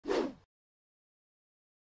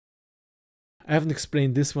I haven't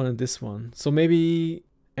explained this one and this one. So maybe,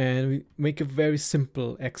 and we make a very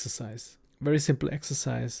simple exercise. Very simple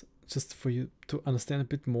exercise just for you to understand a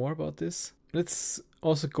bit more about this. Let's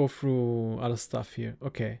also go through other stuff here.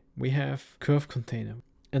 Okay, we have curve container.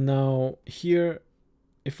 And now here,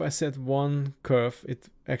 if I set one curve, it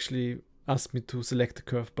actually asks me to select a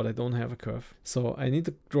curve, but I don't have a curve. So I need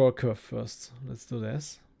to draw a curve first. Let's do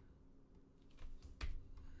this.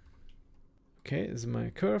 Okay, this is my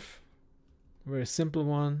curve. Very simple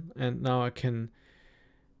one. And now I can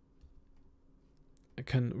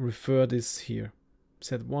refer this here.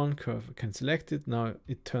 Set one curve, I can select it. Now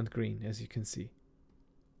it turned green, as you can see.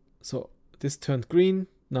 So this turned green.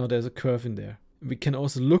 Now there's a curve in there. We can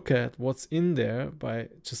also look at what's in there by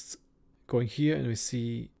just going here, and we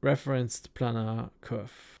see referenced planar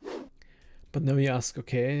curve. But now you ask,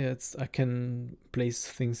 okay, I can place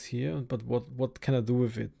things here, but what can I do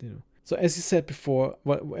with it? So as you said before,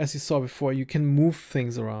 as you saw before, you can move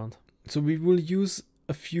things around. So we will use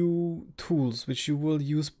a few tools which you will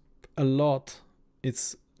use a lot.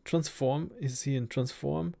 It's transform is here in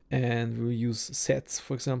transform, and we'll use sets,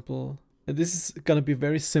 for example. And this is gonna be a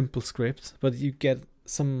very simple script, but you get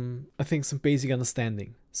some basic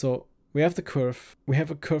understanding. So we have the curve. We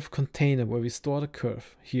have a curve container where we store the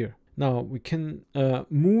curve here. Now we can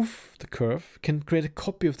move the curve, can create a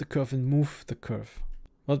copy of the curve and move the curve.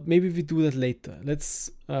 But maybe we do that later.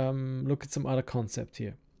 Let's look at some other concept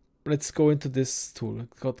here. Let's go into this tool.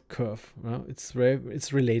 It's called curve. Well, it's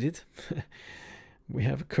related. We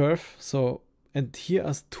have a curve. So, and here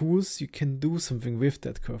are tools you can do something with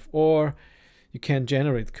that curve, or you can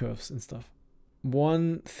generate curves and stuff.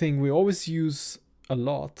 One thing we always use a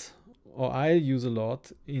lot, or I use a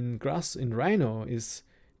lot in Rhino, is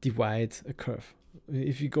divide a curve.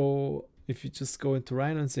 If you just go into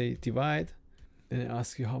Rhino and say divide, and it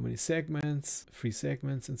asks you how many segments, 3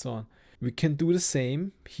 segments, and so on. We can do the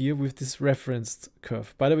same here with this referenced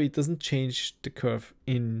curve. By the way, it doesn't change the curve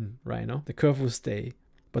in Rhino. The curve will stay,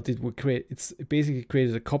 but it basically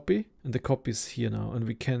created a copy, and the copy is here now. And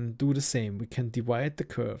we can do the same. We can divide the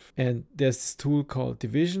curve. And there's this tool called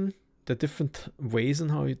division. There are different ways on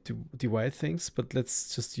how you divide things, but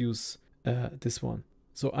let's just use this one.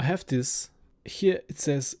 So I have this. Here it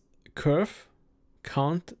says curve,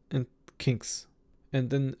 count, and kinks.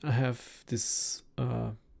 And then I have this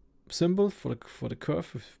symbol for the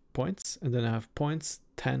curve with points, and then I have points,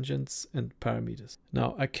 tangents, and parameters.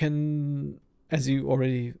 Now I can, as you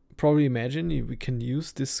already probably imagine, we can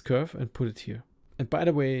use this curve and put it here. And by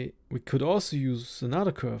the way, we could also use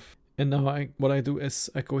another curve. And now what I do is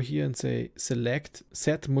I go here and say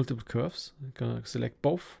set multiple curves. I'm gonna select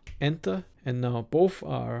both, enter, and now both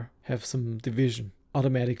have some division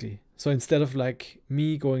automatically. So instead of like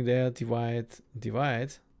me going there, divide,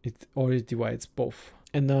 it already divides both.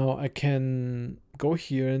 And now I can go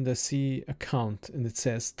here and I see a count, and it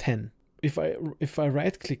says 10. If I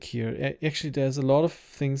right click here, actually there's a lot of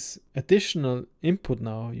things, additional input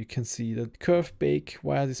now. You can see that curve, bake,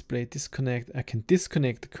 wire display, disconnect. I can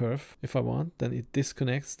disconnect the curve if I want, then it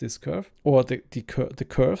disconnects this curve, or the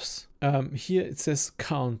curves. Here it says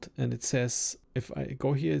count, and it says, if I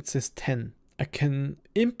go here, it says 10. I can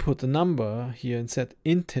input a number here and set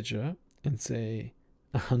integer and say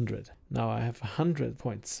 100. Now I have 100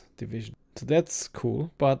 points division. So that's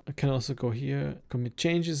cool, but I can also go here, commit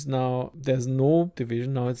changes. Now there's no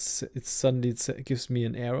division. Now it gives me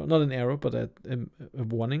an error, not an error, but a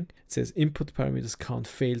warning. It says input parameters count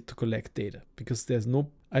failed to collect data, because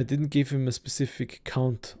I didn't give him a specific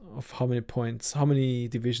count of how many points, how many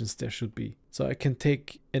divisions there should be. So I can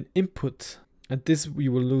take an input, and this we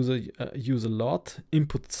will use a lot,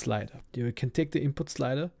 input slider. You can take the input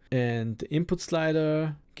slider, and the input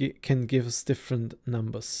slider can give us different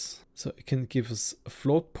numbers. So it can give us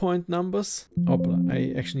float point numbers. Oh, but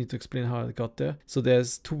I actually need to explain how I got there. So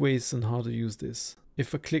there's 2 ways on how to use this.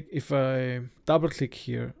 If I double click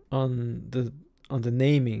here on the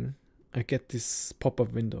naming, I get this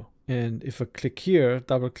pop-up window. And if I click here,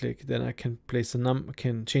 double click, then I can place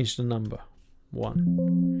can change the number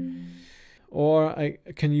 1. Or I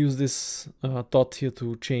can use this dot here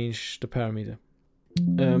to change the parameter.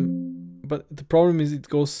 But the problem is it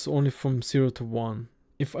goes only from 0 to 1.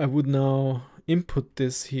 If I would now input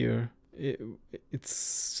this here,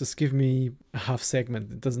 it's just give me a half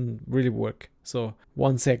segment. It doesn't really work. So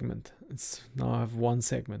 1 segment. Now I have 1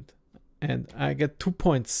 segment, and I get 2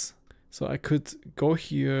 points. So I could go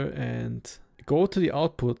here and go to the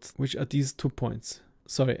output, which are these 2 points.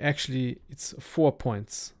 Sorry, actually it's 4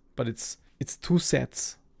 points, but it's 2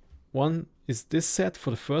 sets. One is this set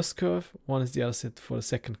for the first curve, one is the other set for the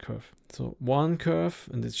second curve. So one curve,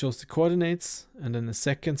 and it shows the coordinates, and then the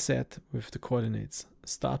second set with the coordinates,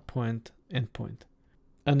 start point, end point.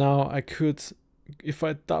 And now I could, if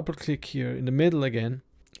I double click here in the middle again,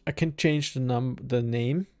 I can change the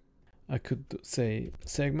name. I could say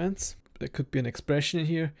segments. There could be an expression in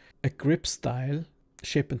here, a grip style,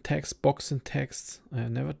 shape and text, box and text. I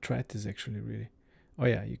have never tried this actually, really. Oh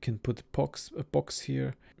yeah, you can put a box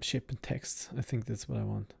here, shape and text. I think that's what I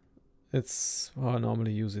want. That's how I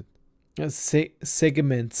normally use it.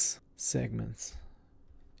 Segments.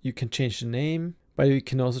 You can change the name, but you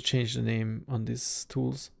can also change the name on these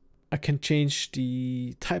tools. I can change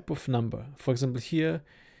the type of number. For example, here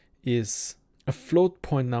is a float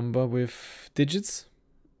point number with digits,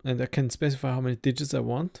 and I can specify how many digits I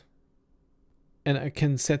want. And I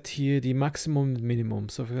can set here the maximum and minimum.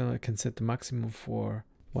 So for example, I can set the maximum for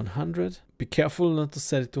 100. Be careful not to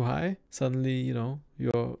set it too high. Suddenly, you know,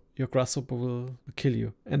 your Grasshopper will kill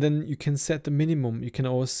you. And then you can set the minimum. You can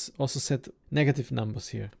also set negative numbers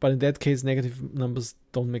here. But in that case, negative numbers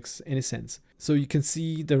don't make any sense. So you can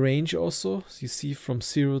see the range also. So you see from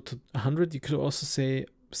 0 to 100. You could also say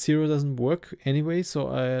 0 doesn't work anyway. So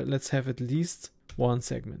let's have at least one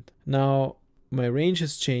segment. Now, my range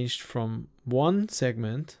has changed from one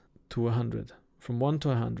segment to 100. From 1 to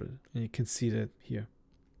 100. And you can see that here.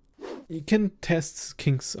 You can test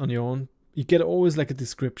kinks on your own. You get always like a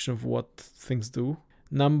description of what things do.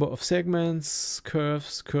 Number of segments,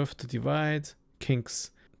 curves, curve to divide,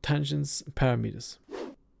 kinks, tangents, parameters.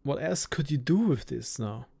 What else could you do with this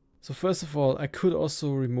now? So first of all, I could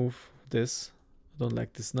also remove this. I don't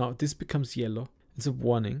like this. Now this becomes yellow. It's a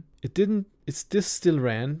warning. This still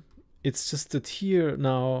ran. It's just that here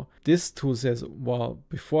now this tool says, well,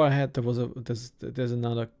 before I had there's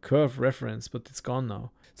another curve reference, but it's gone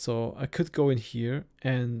now. So I could go in here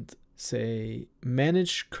and say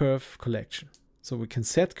manage curve collection. So we can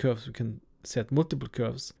set curves, we can set multiple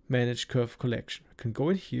curves, manage curve collection. I can go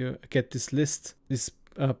in here, get this list, this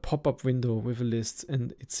pop-up window with a list,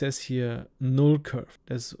 and it says here null curve.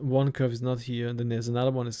 There's one curve is not here, and then there's another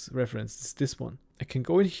one is referenced. It's this one. I can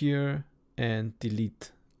go in here and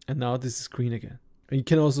delete. And now this is green again. And you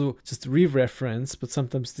can also just re-reference, but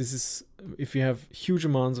sometimes this is, if you have huge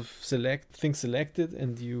amounts of things selected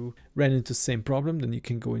and you ran into the same problem, then you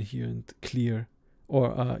can go in here and clear,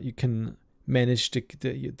 or you can manage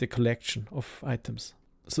the collection of items.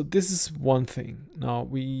 So this is one thing. Now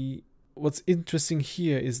what's interesting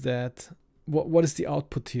here is that what is the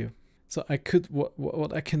output here? So I could,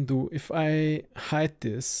 what I can do, if I hide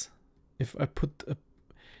this,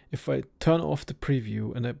 if I turn off the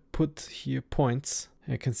preview and I put here points,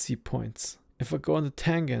 I can see points. If I go on the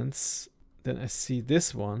tangents, then I see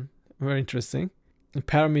this one. Very interesting. The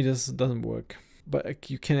parameters doesn't work, but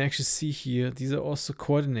you can actually see here, these are also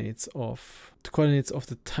coordinates of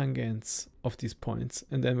the tangents of these points.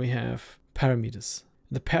 And then we have parameters.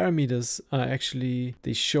 The parameters are actually,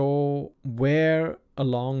 they show where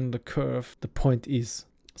along the curve the point is.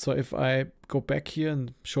 So if I go back here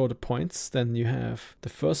and show the points, then you have the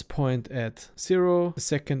first point at 0, the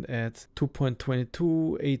second at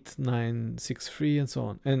 2.22, 8963, and so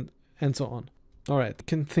on, and so on. All right, you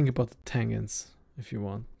can think about the tangents if you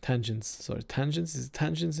want. Tangents, sorry, tangents, is it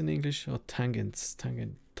tangents in English or tangents?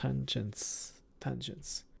 Tangents.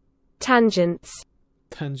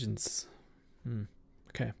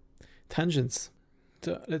 Okay, tangents.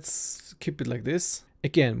 So let's keep it like this.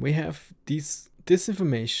 Again, we have these. This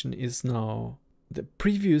information is now, the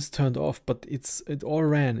preview is turned off, but it all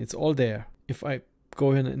ran, it's all there. If I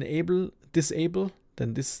go in and disable,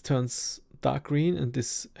 then this turns dark green and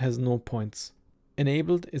this has no points.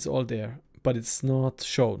 Enabled is all there, but it's not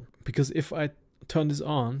shown. Because if I turn this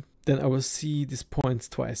on, then I will see these points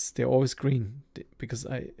twice. They're always green because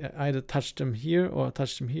I either touched them here or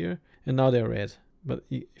touched them here, and now they're red. But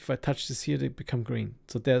if I touch this here, they become green.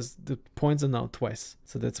 So the points are now twice.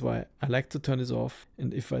 So that's why I like to turn this off.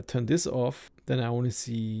 And if I turn this off, then I only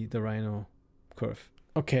see the Rhino curve.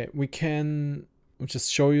 Okay, we can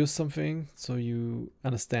just show you something so you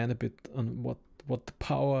understand a bit on what the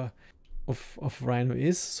power of Rhino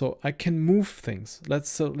is. So I can move things.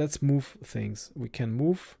 Let's move things. We can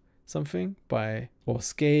move something or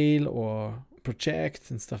scale or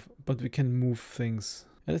project and stuff, but we can move things.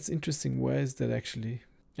 And it's interesting, where is that actually?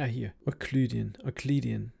 Here,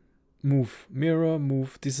 Euclidean, move, mirror,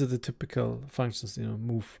 move. These are the typical functions,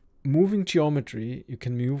 move. Moving geometry, you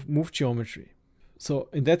can move geometry. So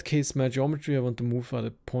in that case, my geometry I want to move are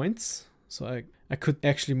the points. So I could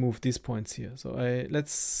actually move these points here. So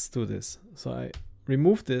let's do this. So I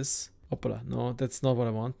remove this. Opala. No, that's not what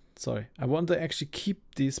I want. Sorry. I want to actually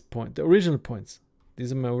keep these points, the original points.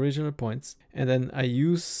 These are my original points. And then I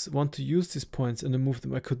want to use these points and then move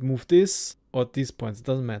them. I could move this or these points. It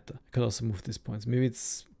doesn't matter. I could also move these points. Maybe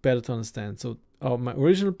it's better to understand. So my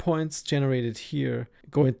original points generated here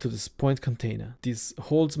go into this point container. This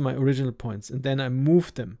holds my original points and then I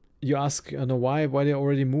move them. You ask, I know why they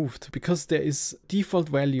already moved. Because there is default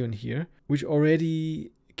value in here, which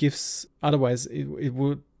already gives, otherwise it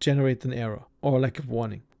would generate an error or like a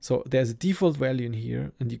warning. So there's a default value in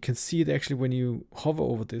here, and you can see it actually when you hover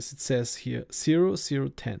over this. It says here 0, 0,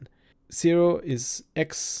 10. 0 is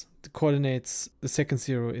x the coordinates, the second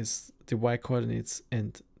 0 is the y coordinates,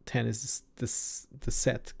 and 10 is the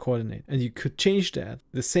z coordinate. And you could change that.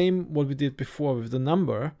 The same what we did before with the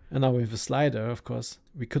number, and now with a slider, of course.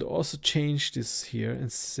 We could also change this here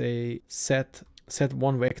and say set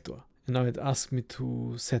one vector. And now it asks me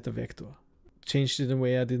to set a vector. Changed it in a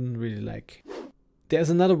way I didn't really like. There's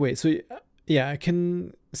another way. So yeah, I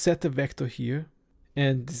can set a vector here,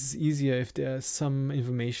 and this is easier if there's some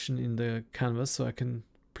information in the canvas. So I can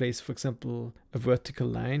place, for example, a vertical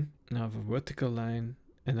line. Now I have a vertical line,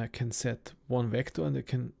 and I can set one vector, and I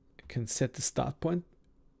can set the start point.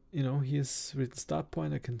 You know, here's written start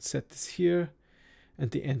point. I can set this here and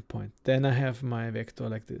the end point. Then I have my vector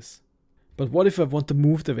like this. But what if I want to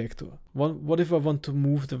move the vector? What if I want to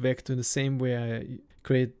move the vector in the same way I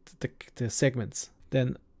create the segments?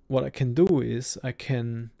 Then what I can do is I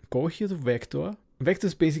can go here to vector. Vector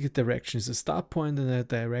is basically direction. It's a start point and a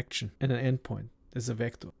direction and an end point. There's a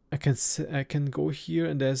vector. I can go here,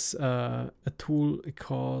 and there's a tool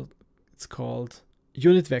it's called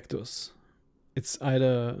unit vectors. It's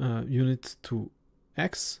either unit to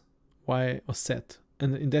x, y, or z.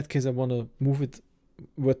 And in that case, I want to move it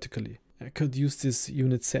vertically. I could use this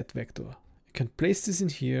unit set vector. I can place this in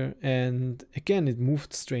here, and again it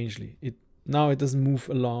moved strangely. Now it doesn't move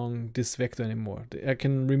along this vector anymore. I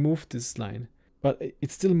can remove this line, but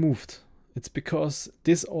it still moved. It's because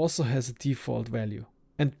this also has a default value,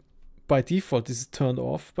 and by default this is turned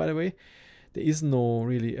off, by the way. There is no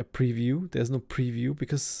really a preview. There's no preview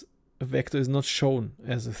because a vector is not shown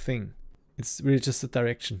as a thing. It's really just a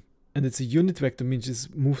direction, and it's a unit vector, means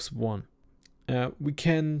it moves one. We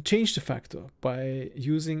can change the factor by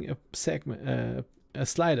using a segment, a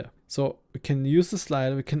slider. So we can use the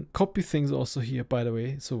slider. We can copy things also here, by the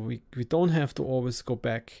way. So we don't have to always go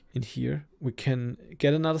back in here. We can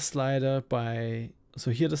get another slider by,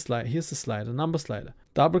 so here's the slider, number slider.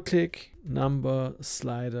 Double click, number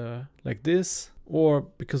slider like this. Or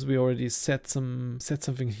because we already set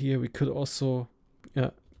something here, we could also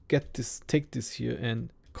take this here and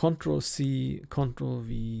Control C, Control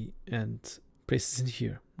V, and place this in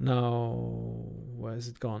here. Now, where is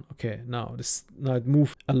it gone? Okay, now it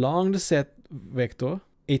moved along the set vector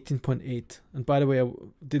 18.8. And by the way, I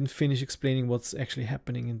didn't finish explaining what's actually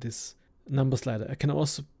happening in this number slider. I can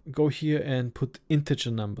also go here and put integer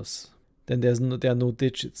numbers. Then there are no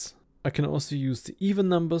digits. I can also use the even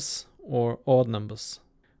numbers or odd numbers,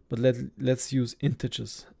 but let's use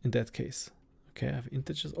integers in that case. Okay, I have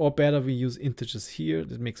integers, or better, we use integers here.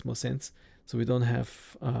 That makes more sense. So we don't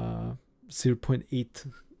have 0.8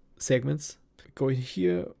 segments. Go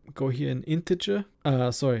here in integer.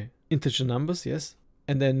 Integer numbers, yes.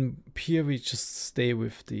 And then here we just stay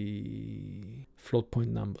with the float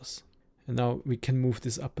point numbers. And now we can move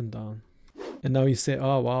this up and down. And now you say,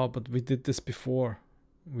 oh wow, but we did this before.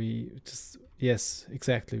 Yes,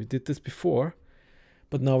 exactly. We did this before,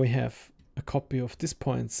 but now we have a copy of these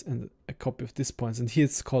points and a copy of these points. And here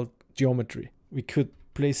it's called geometry. We could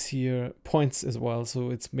place here points as well,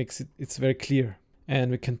 so it's very clear.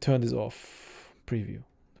 And we can turn this off. Preview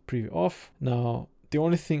off. Now the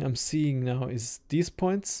only thing I'm seeing now is these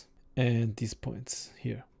points and these points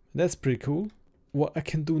here. That's pretty cool. What I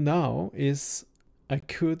can do now is I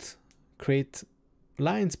could create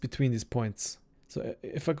lines between these points. So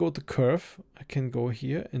if I go to curve, I can go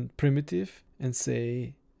here and primitive and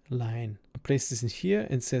say line. I place this in here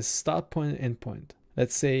and it says start point and end point.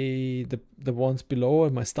 Let's say the ones below are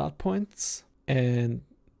my start points and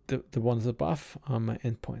the ones above are my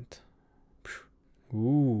end point.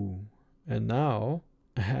 Ooh, and now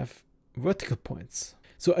I have vertical points.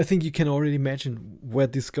 So I think you can already imagine where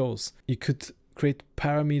this goes. You could create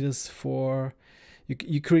parameters for,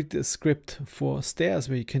 you create a script for stairs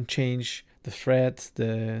where you can change the thread,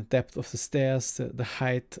 the depth of the stairs, the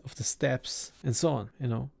height of the steps, and so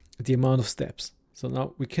on, the amount of steps. So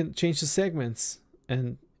now we can change the segments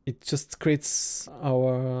and it just creates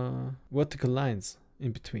our vertical lines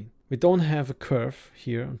in between. we don't have a curve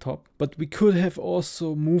here on top, but we could have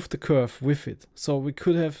also moved the curve with it. So we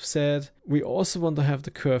could have said, we also want to have the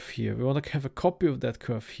curve here. We want to have a copy of that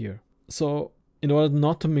curve here. So in order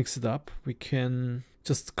not to mix it up, we can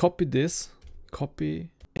just copy this, copy,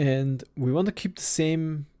 and we want to keep the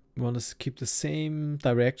same,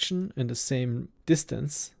 direction and the same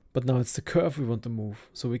distance, but now it's the curve we want to move.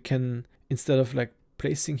 So we can, instead of like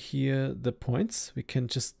placing here the points, we can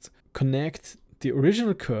just connect the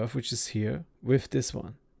original curve, which is here, with this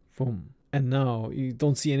one. Boom. And now you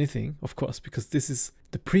don't see anything, of course, because this is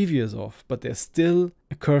the previous off, but there's still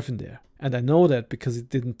a curve in there. And I know that because it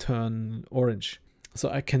didn't turn orange. So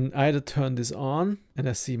I can either turn this on and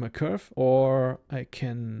I see my curve, or I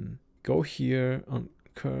can go here on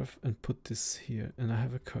curve and put this here and I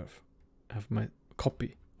have a curve. I have my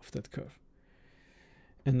copy of that curve.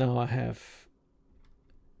 And now I have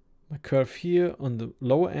my curve here on the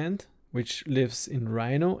lower end, which lives in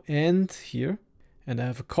Rhino and here. And I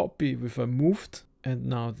have a copy with I moved, and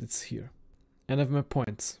now it's here. And I have my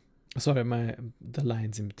points. Sorry, the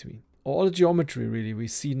lines in between. All the geometry really we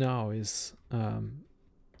see now is,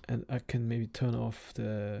 and I can maybe turn off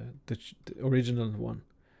the original one.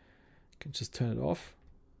 I can just turn it off.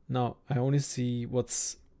 Now I only see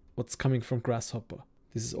what's coming from Grasshopper.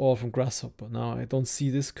 This is all from Grasshopper. Now I don't see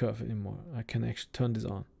this curve anymore. I can actually turn this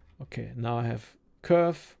on. Okay, now I have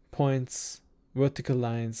curve, points, vertical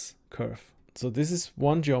lines, curve. So this is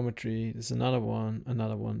one geometry. There's another one,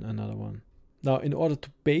 another one, another one. Now in order to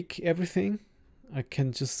bake everything, I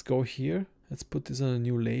can just go here. Let's put this on a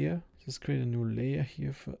new layer. Just create a new layer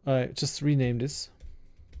here. Just rename this.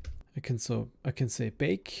 I can say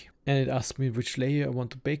bake, and it asks me which layer I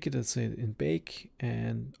want to bake it. Let's say in bake,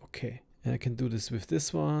 and okay. And I can do this with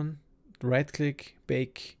this one. Right click,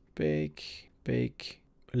 bake, bake, bake,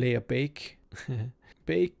 layer bake,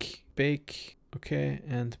 bake, bake, okay,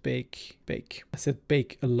 and bake, bake. I said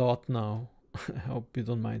bake a lot now. I hope you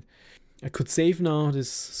don't mind. I could save now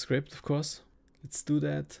this script, of course. Let's do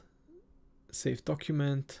that. Save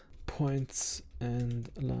document, points and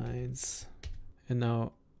lines. And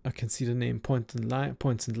now I can see the name points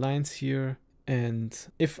and lines here. And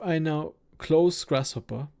if I now close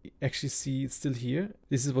Grasshopper, you actually see it's still here.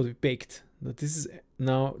 This is what we baked. Now this is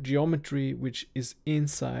now geometry which is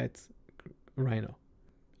inside Rhino.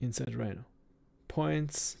 Inside Rhino.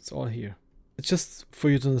 Points, it's all here. It's just for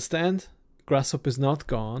you to understand, Grasshopper is not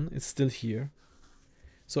gone, it's still here.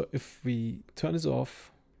 So if we turn this off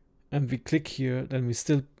and we click here, then we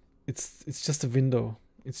still, it's just a window.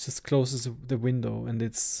 It just closes the window and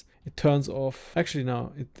it turns off. Actually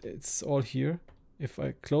now it's all here. If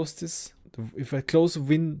I close this, if I close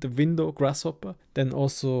the window Grasshopper, then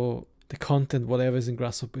also the content, whatever is in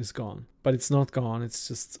Grasshopper, is gone. But it's not gone, it's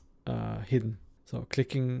just hidden. So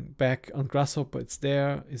clicking back on Grasshopper, it's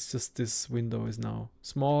there. It's just this window is now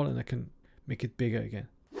small and I can make it bigger again.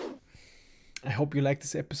 I hope you liked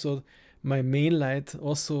this episode. My main light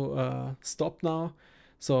also stopped now.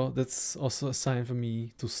 So that's also a sign for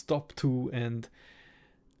me to stop too. And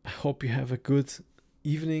I hope you have a good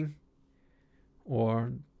evening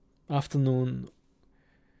or afternoon.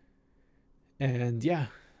 And yeah,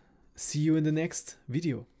 see you in the next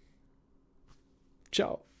video.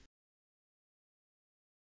 Ciao.